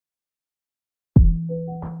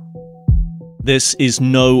This is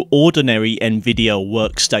no ordinary nVidia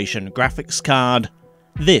workstation graphics card.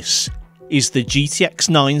 This is the GTX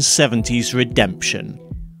 970's redemption.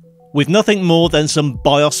 With nothing more than some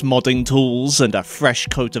BIOS modding tools and a fresh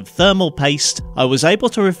coat of thermal paste, I was able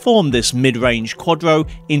to reform this mid-range Quadro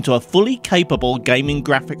into a fully capable gaming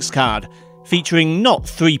graphics card, featuring not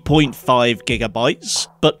 3.5GB,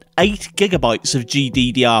 but 8GB of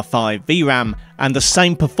GDDR5 VRAM and the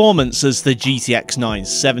same performance as the GTX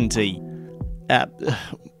 970.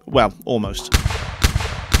 Well, almost.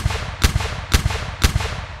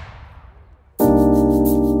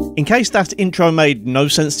 In case that intro made no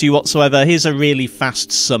sense to you whatsoever, here's a really fast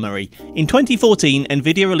summary. In 2014,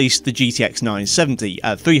 nVidia released the GTX 970,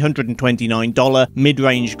 a $329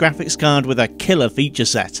 mid-range graphics card with a killer feature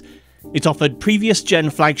set. It offered previous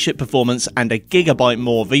gen flagship performance and a gigabyte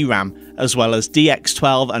more VRAM, as well as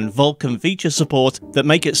DX12 and Vulkan feature support that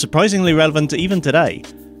make it surprisingly relevant even today.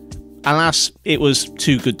 Alas, it was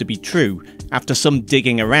too good to be true. After some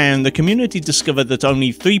digging around, the community discovered that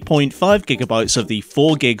only 3.5GB of the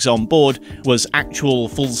 4GB on board was actual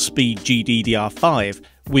full-speed GDDR5,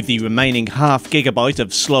 with the remaining half gigabyte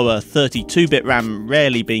of slower 32-bit RAM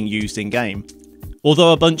rarely being used in-game.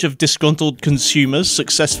 Although a bunch of disgruntled consumers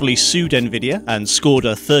successfully sued nVidia and scored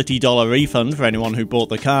a $30 refund for anyone who bought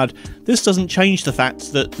the card, this doesn't change the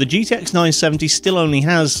fact that the GTX 970 still only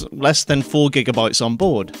has less than 4GB on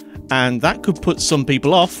board, and that could put some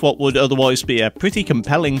people off what would otherwise be a pretty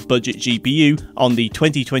compelling budget GPU on the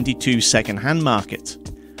 2022 second-hand market.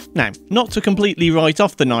 Now, not to completely write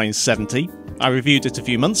off the 970, I reviewed it a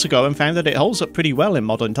few months ago and found that it holds up pretty well in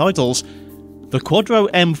modern titles. The Quadro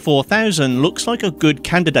M4000 looks like a good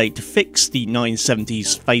candidate to fix the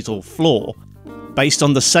 970's fatal flaw. Based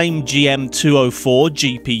on the same GM204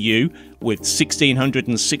 GPU, with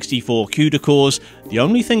 1664 CUDA cores, the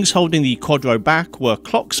only things holding the Quadro back were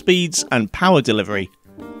clock speeds and power delivery.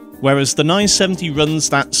 Whereas the 970 runs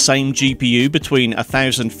that same GPU between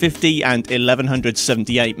 1050 and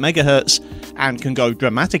 1178 MHz, and can go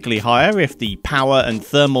dramatically higher if the power and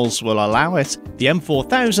thermals will allow it, the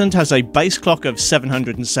M4000 has a base clock of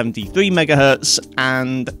 773 MHz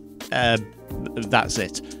and that's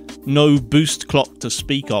it. No boost clock to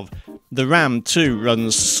speak of. The RAM too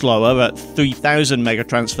runs slower at 3000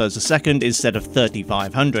 megatransfers a second instead of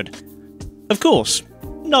 3500. Of course,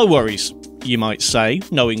 no worries, you might say,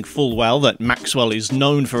 knowing full well that Maxwell is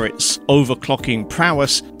known for its overclocking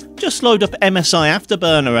prowess. Just load up MSI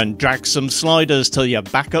Afterburner and drag some sliders till you're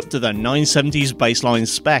back up to the 970's baseline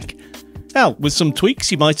spec. Hell, with some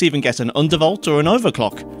tweaks you might even get an undervolt or an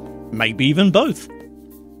overclock. Maybe even both.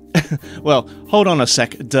 Well, hold on a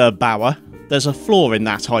sec, Der Bauer. There's a flaw in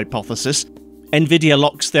that hypothesis. nVidia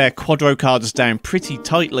locks their Quadro cards down pretty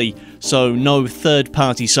tightly, so no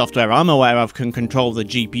third-party software I'm aware of can control the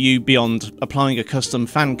GPU beyond applying a custom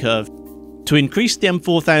fan curve. To increase the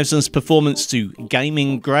M4000's performance to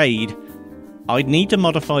gaming grade, I'd need to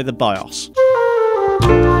modify the BIOS.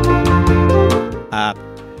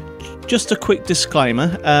 Just a quick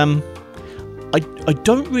disclaimer, I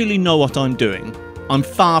don't really know what I'm doing. I'm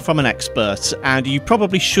far from an expert, and you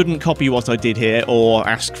probably shouldn't copy what I did here or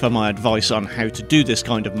ask for my advice on how to do this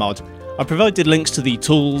kind of mod. I provided links to the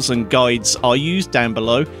tools and guides I used down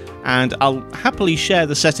below, and I'll happily share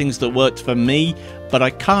the settings that worked for me, but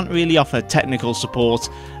I can't really offer technical support,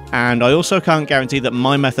 and I also can't guarantee that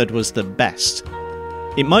my method was the best.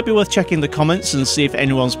 It might be worth checking the comments and see if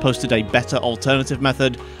anyone's posted a better alternative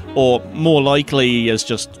method, or more likely has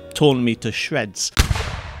just torn me to shreds.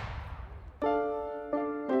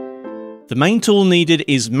 The main tool needed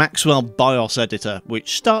is Maxwell BIOS Editor,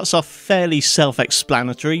 which starts off fairly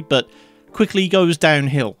self-explanatory, but quickly goes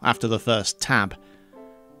downhill after the first tab.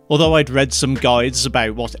 Although I'd read some guides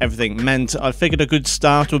about what everything meant, I figured a good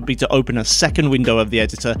start would be to open a second window of the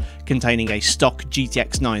editor containing a stock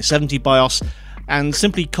GTX 970 BIOS, and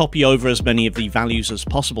simply copy over as many of the values as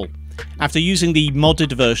possible. After using the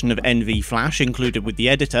modded version of NVFlash included with the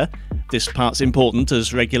editor, this part's important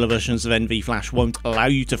as regular versions of NVFlash won't allow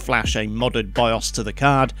you to flash a modded BIOS to the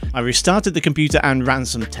card, I restarted the computer and ran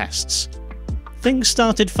some tests. Things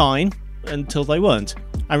started fine, until they weren't.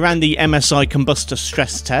 I ran the MSI combustor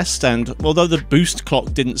stress test, and although the boost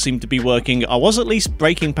clock didn't seem to be working, I was at least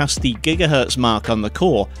breaking past the gigahertz mark on the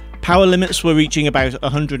core. Power limits were reaching about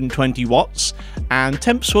 120 watts, and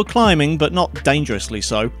temps were climbing, but not dangerously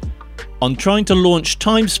so. On trying to launch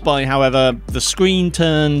TimeSpy, however, the screen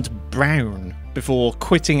turned brown before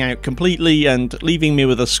quitting out completely and leaving me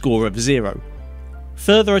with a score of 0.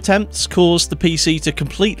 Further attempts caused the PC to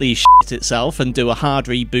completely shit itself and do a hard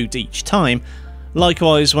reboot each time,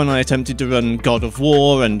 likewise when I attempted to run God of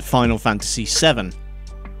War and Final Fantasy VII.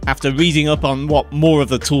 After reading up on what more of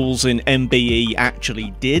the tools in MBE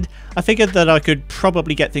actually did, I figured that I could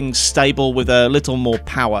probably get things stable with a little more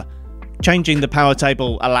power. Changing the power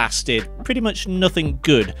table, alas, did pretty much nothing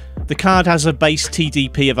good. The card has a base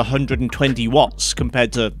TDP of 120 watts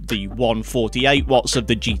compared to the 148 watts of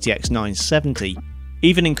the GTX 970.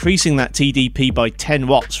 Even increasing that TDP by 10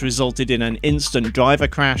 watts resulted in an instant driver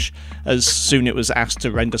crash as soon as it was asked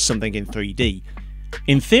to render something in 3D.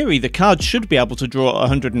 In theory, the card should be able to draw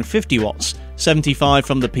 150 watts, 75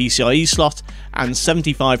 from the PCIe slot and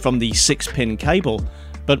 75 from the 6-pin cable,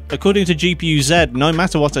 but according to GPU-Z, no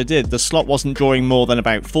matter what I did, the slot wasn't drawing more than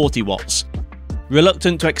about 40 watts.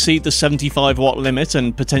 Reluctant to exceed the 75 watt limit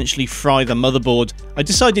and potentially fry the motherboard, I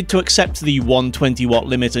decided to accept the 120 watt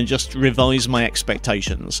limit and just revise my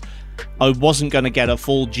expectations. I wasn't going to get a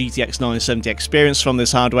full GTX 970 experience from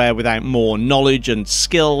this hardware without more knowledge and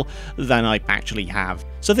skill than I actually have.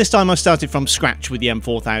 So this time I started from scratch with the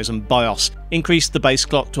M4000 BIOS, increased the base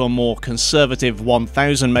clock to a more conservative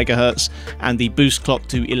 1000 MHz and the boost clock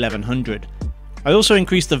to 1100. I also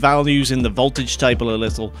increased the values in the voltage table a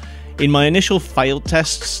little. In my initial failed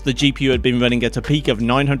tests, the GPU had been running at a peak of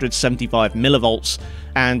 975 millivolts,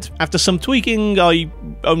 and after some tweaking, I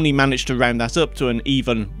only managed to round that up to an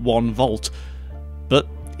even 1 volt. But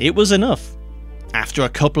it was enough. After a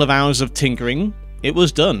couple of hours of tinkering, it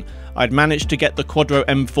was done. I'd managed to get the Quadro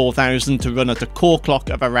M4000 to run at a core clock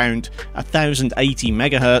of around 1080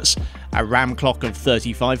 MHz, a RAM clock of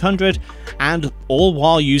 3500, and all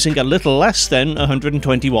while using a little less than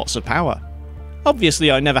 120 watts of power.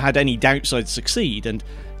 Obviously, I never had any doubts I'd succeed, and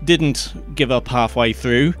didn't give up halfway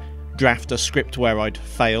through, draft a script where I'd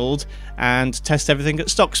failed, and test everything at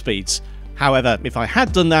stock speeds. However, if I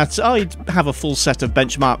had done that, I'd have a full set of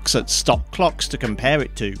benchmarks at stock clocks to compare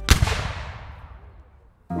it to.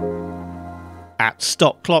 At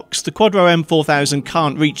stock clocks, the Quadro M4000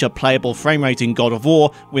 can't reach a playable frame rate in God of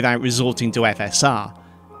War without resorting to FSR.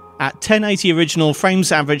 At 1080 original,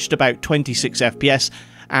 frames averaged about 26 FPS,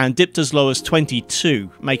 and dipped as low as 22,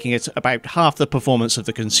 making it about half the performance of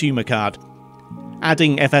the consumer card.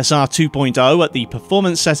 Adding FSR 2.0 at the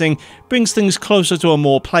performance setting brings things closer to a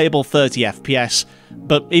more playable 30 FPS,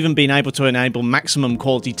 but even being able to enable maximum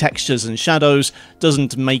quality textures and shadows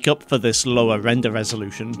doesn't make up for this lower render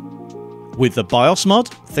resolution. With the BIOS mod,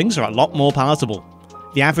 things are a lot more palatable.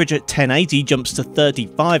 The average at 1080 jumps to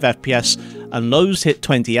 35 FPS and lows hit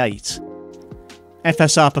 28.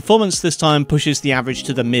 FSR performance this time pushes the average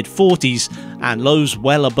to the mid-40s and lows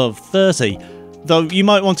well above 30, though you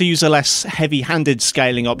might want to use a less heavy-handed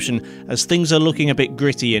scaling option as things are looking a bit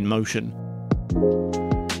gritty in motion.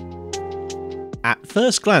 At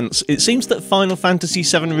first glance, it seems that Final Fantasy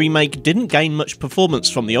VII Remake didn't gain much performance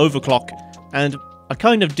from the overclock, and I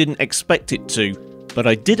kind of didn't expect it to, but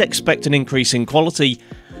I did expect an increase in quality,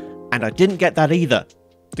 and I didn't get that either.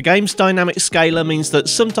 The game's dynamic scaler means that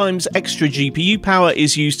sometimes extra GPU power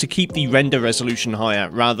is used to keep the render resolution higher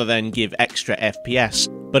rather than give extra FPS,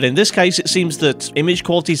 but in this case it seems that image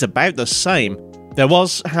quality is about the same. There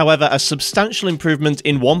was, however, a substantial improvement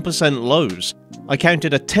in 1% lows. I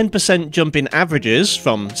counted a 10% jump in averages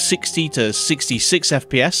from 60 to 66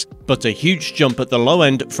 FPS, but a huge jump at the low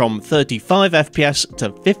end from 35 FPS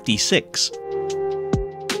to 56.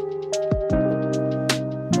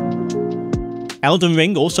 Elden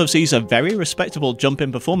Ring also sees a very respectable jump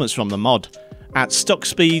in performance from the mod. At stock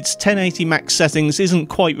speeds, 1080 max settings isn't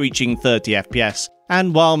quite reaching 30 FPS,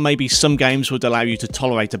 and while maybe some games would allow you to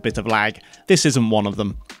tolerate a bit of lag, this isn't one of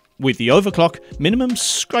them. With the overclock, minimums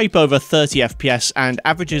scrape over 30 FPS and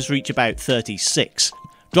averages reach about 36.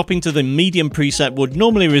 Dropping to the medium preset would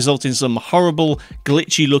normally result in some horrible,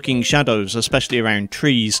 glitchy looking shadows, especially around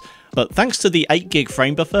trees, but thanks to the 8GB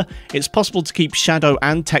frame buffer, it's possible to keep shadow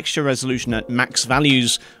and texture resolution at max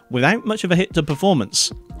values without much of a hit to performance.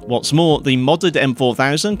 What's more, the modded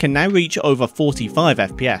M4000 can now reach over 45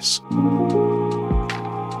 FPS.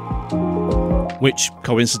 Which,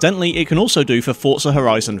 coincidentally, it can also do for Forza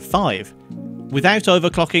Horizon 5. Without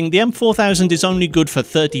overclocking, the M4000 is only good for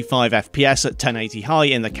 35 FPS at 1080 high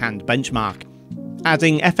in the canned benchmark.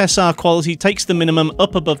 Adding FSR quality takes the minimum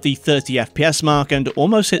up above the 30 FPS mark and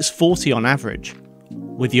almost hits 40 on average.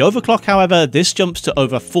 With the overclock, however, this jumps to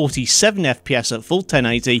over 47 FPS at full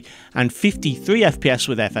 1080 and 53 FPS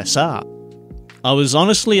with FSR. I was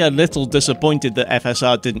honestly a little disappointed that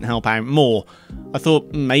FSR didn't help out more. I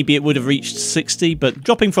thought maybe it would have reached 60, but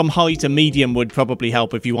dropping from high to medium would probably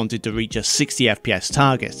help if you wanted to reach a 60 FPS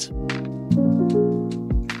target.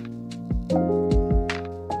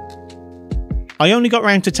 I only got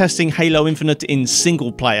round to testing Halo Infinite in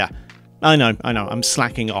single player. I know, I'm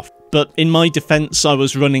slacking off. But in my defence, I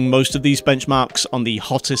was running most of these benchmarks on the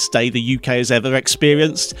hottest day the UK has ever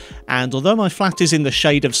experienced, and although my flat is in the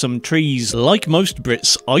shade of some trees, like most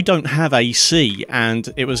Brits, I don't have AC, and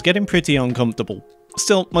it was getting pretty uncomfortable.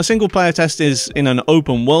 Still, my single player test is in an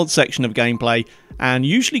open world section of gameplay, and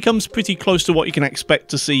usually comes pretty close to what you can expect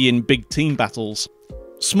to see in big team battles.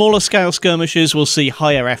 Smaller scale skirmishes will see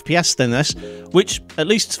higher FPS than this, which, at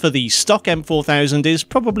least for the stock M4000, is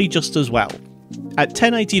probably just as well. At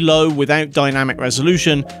 1080 low without dynamic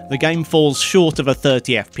resolution, the game falls short of a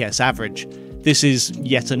 30 FPS average. This is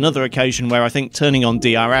yet another occasion where I think turning on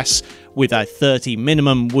DRS with a 30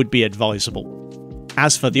 minimum would be advisable.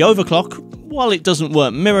 As for the overclock, while it doesn't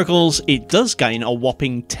work miracles, it does gain a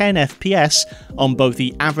whopping 10 FPS on both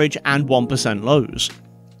the average and 1% lows.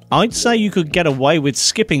 I'd say you could get away with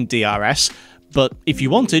skipping DRS, but if you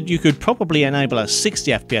wanted, you could probably enable a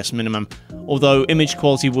 60 FPS minimum, although image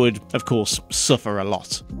quality would, of course, suffer a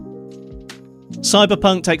lot.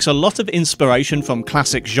 Cyberpunk takes a lot of inspiration from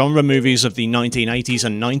classic genre movies of the 1980s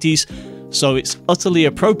and 90s, so it's utterly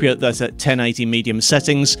appropriate that at 1080 medium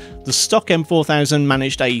settings, the stock M4000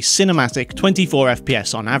 managed a cinematic 24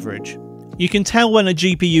 FPS on average. You can tell when a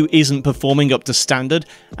GPU isn't performing up to standard,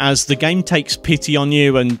 as the game takes pity on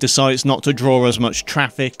you and decides not to draw as much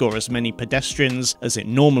traffic or as many pedestrians as it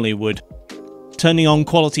normally would. Turning on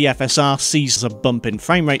quality FSR sees a bump in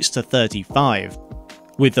frame rates to 35.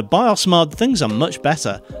 With the BIOS mod, things are much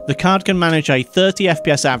better. The card can manage a 30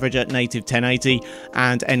 FPS average at native 1080,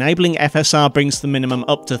 and enabling FSR brings the minimum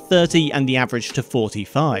up to 30 and the average to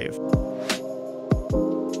 45.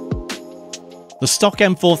 The stock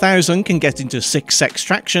M4000 can get into 6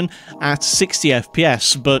 extraction at 60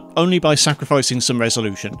 FPS, but only by sacrificing some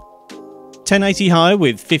resolution. 1080 high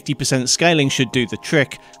with 50% scaling should do the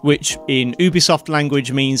trick, which in Ubisoft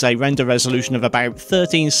language means a render resolution of about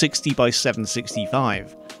 1360 by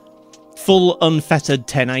 765. Full unfettered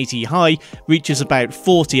 1080 high reaches about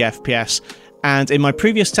 40 FPS, and in my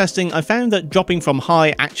previous testing I found that dropping from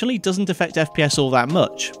high actually doesn't affect FPS all that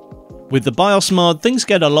much. With the BIOS mod, things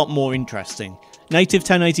get a lot more interesting. Native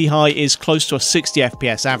 1080 high is close to a 60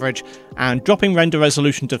 FPS average, and dropping render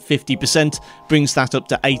resolution to 50% brings that up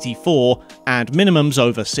to 84, and minimums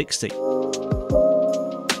over 60.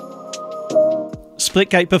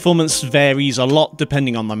 Splitgate performance varies a lot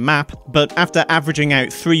depending on the map, but after averaging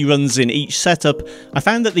out 3 runs in each setup, I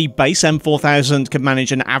found that the base M4000 can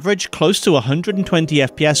manage an average close to 120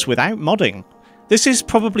 FPS without modding. This is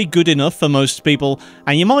probably good enough for most people,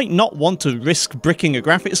 and you might not want to risk bricking a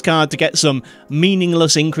graphics card to get some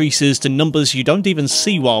meaningless increases to numbers you don't even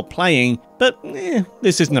see while playing, but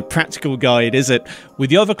this isn't a practical guide, is it? With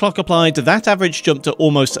the overclock applied, that average jumped to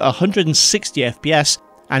almost 160 FPS,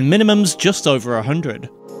 and minimums just over 100.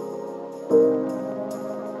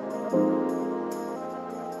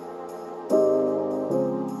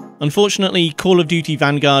 Unfortunately, Call of Duty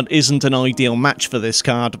Vanguard isn't an ideal match for this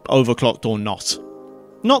card, overclocked or not.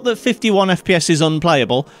 Not that 51 FPS is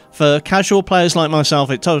unplayable, for casual players like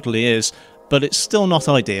myself it totally is, but it's still not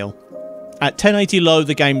ideal. At 1080 low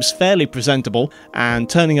the game's fairly presentable, and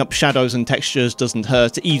turning up shadows and textures doesn't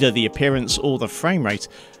hurt either the appearance or the frame rate.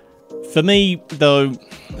 For me, though,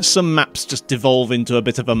 some maps just devolve into a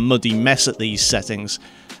bit of a muddy mess at these settings,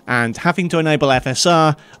 and having to enable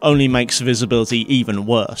FSR only makes visibility even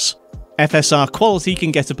worse. FSR quality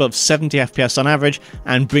can get above 70 FPS on average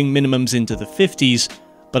and bring minimums into the 50s,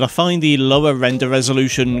 but I find the lower render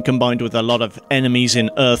resolution combined with a lot of enemies in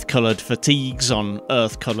earth-coloured fatigues on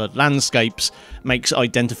earth-coloured landscapes makes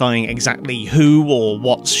identifying exactly who or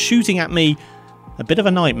what's shooting at me a bit of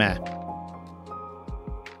a nightmare.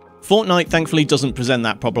 Fortnite thankfully doesn't present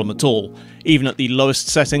that problem at all. Even at the lowest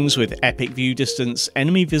settings with epic view distance,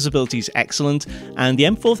 enemy visibility is excellent, and the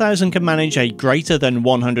M4000 can manage a greater than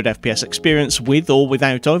 100 FPS experience with or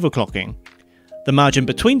without overclocking. The margin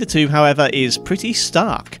between the two, however, is pretty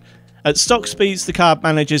stark. At stock speeds, the card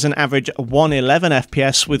manages an average 111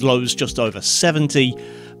 FPS with lows just over 70,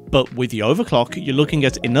 but with the overclock, you're looking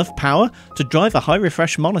at enough power to drive a high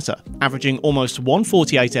refresh monitor, averaging almost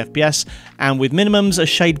 148 FPS, and with minimums a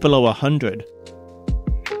shade below 100.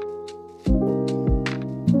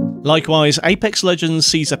 Likewise, Apex Legends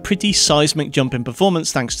sees a pretty seismic jump in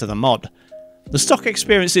performance thanks to the mod. The stock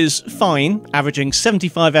experience is fine, averaging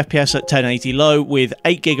 75 FPS at 1080 low with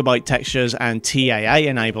 8GB textures and TAA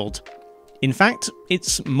enabled. In fact,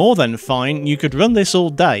 it's more than fine, you could run this all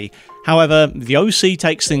day. However, the OC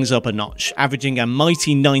takes things up a notch, averaging a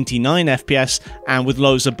mighty 99 FPS and with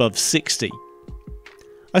lows above 60.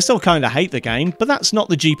 I still kinda hate the game, but that's not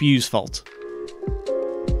the GPU's fault.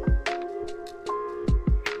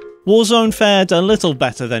 Warzone fared a little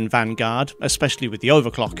better than Vanguard, especially with the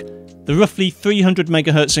overclock. The roughly 300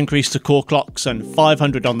 MHz increase to core clocks and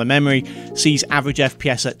 500 on the memory sees average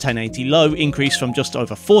FPS at 1080 low increase from just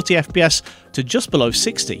over 40 FPS to just below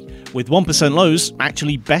 60, with 1% lows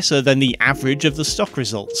actually better than the average of the stock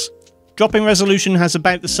results. Dropping resolution has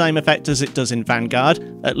about the same effect as it does in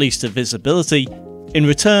Vanguard, at least to visibility. In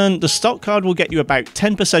return, the stock card will get you about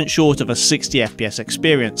 10% short of a 60 FPS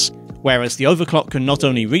experience. Whereas the overclock can not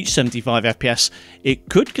only reach 75 FPS, it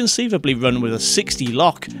could conceivably run with a 60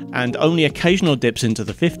 lock and only occasional dips into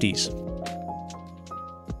the 50s.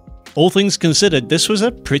 All things considered, this was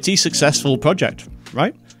a pretty successful project,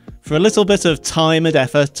 right? For a little bit of time and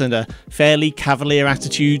effort and a fairly cavalier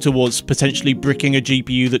attitude towards potentially bricking a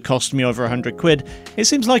GPU that cost me over 100 quid, it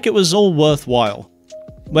seems like it was all worthwhile.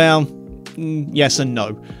 Well, yes and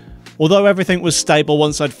no. Although everything was stable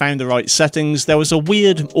once I'd found the right settings, there was a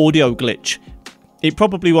weird audio glitch. It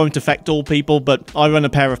probably won't affect all people, but I run a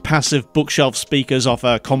pair of passive bookshelf speakers off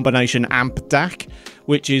a combination amp DAC,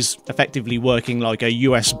 which is effectively working like a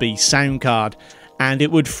USB sound card, and it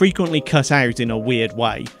would frequently cut out in a weird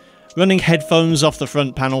way. Running headphones off the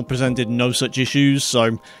front panel presented no such issues,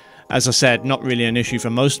 so as I said, not really an issue for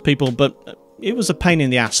most people, but it was a pain in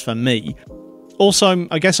the ass for me. Also,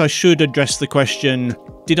 I guess I should address the question,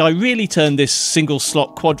 did I really turn this single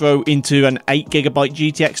slot Quadro into an 8GB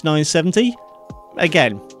GTX 970?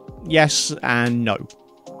 Again, yes and no.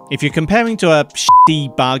 If you're comparing to a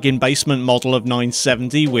shitty bargain basement model of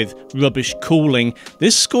 970 with rubbish cooling,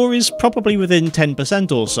 this score is probably within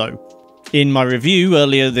 10% or so. In my review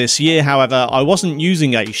earlier this year, however, I wasn't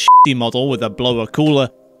using a shitty model with a blower cooler.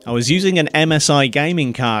 I was using an MSI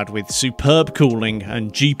gaming card with superb cooling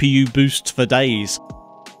and GPU boost for days.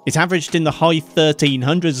 It averaged in the high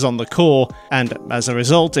 1300s on the core, and as a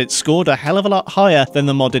result it scored a hell of a lot higher than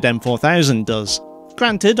the modded M4000 does.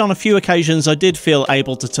 Granted, on a few occasions I did feel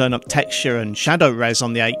able to turn up texture and shadow res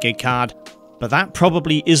on the 8GB card, but that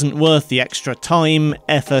probably isn't worth the extra time,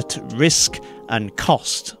 effort, risk, and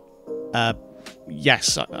cost.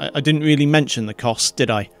 Yes, I didn't really mention the cost, did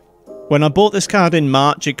I? When I bought this card in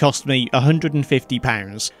March, it cost me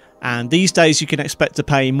 £150, and these days you can expect to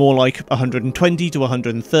pay more like $120 to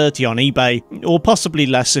 $130 on eBay, or possibly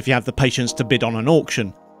less if you have the patience to bid on an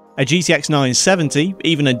auction. A GTX 970,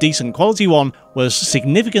 even a decent quality one, was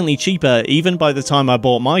significantly cheaper even by the time I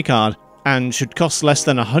bought my card, and should cost less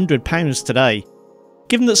than £100 today.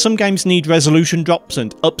 Given that some games need resolution drops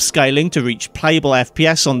and upscaling to reach playable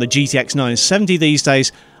FPS on the GTX 970 these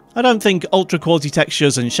days, I don't think ultra quality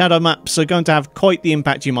textures and shadow maps are going to have quite the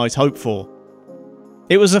impact you might hope for.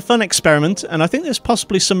 It was a fun experiment, and I think there's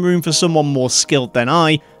possibly some room for someone more skilled than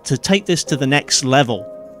I to take this to the next level.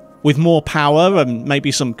 With more power and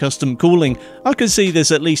maybe some custom cooling, I could see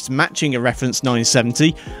this at least matching a reference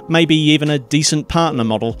 970, maybe even a decent partner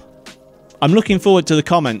model. I'm looking forward to the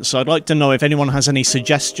comments, so I'd like to know if anyone has any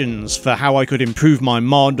suggestions for how I could improve my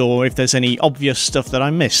mod, or if there's any obvious stuff that I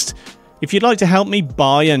missed. If you'd like to help me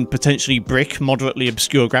buy and potentially brick moderately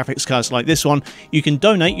obscure graphics cards like this one, you can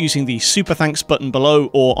donate using the super thanks button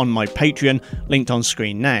below or on my Patreon, linked on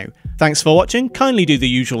screen now. Thanks for watching, kindly do the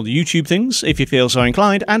usual YouTube things if you feel so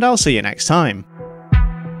inclined, and I'll see you next time.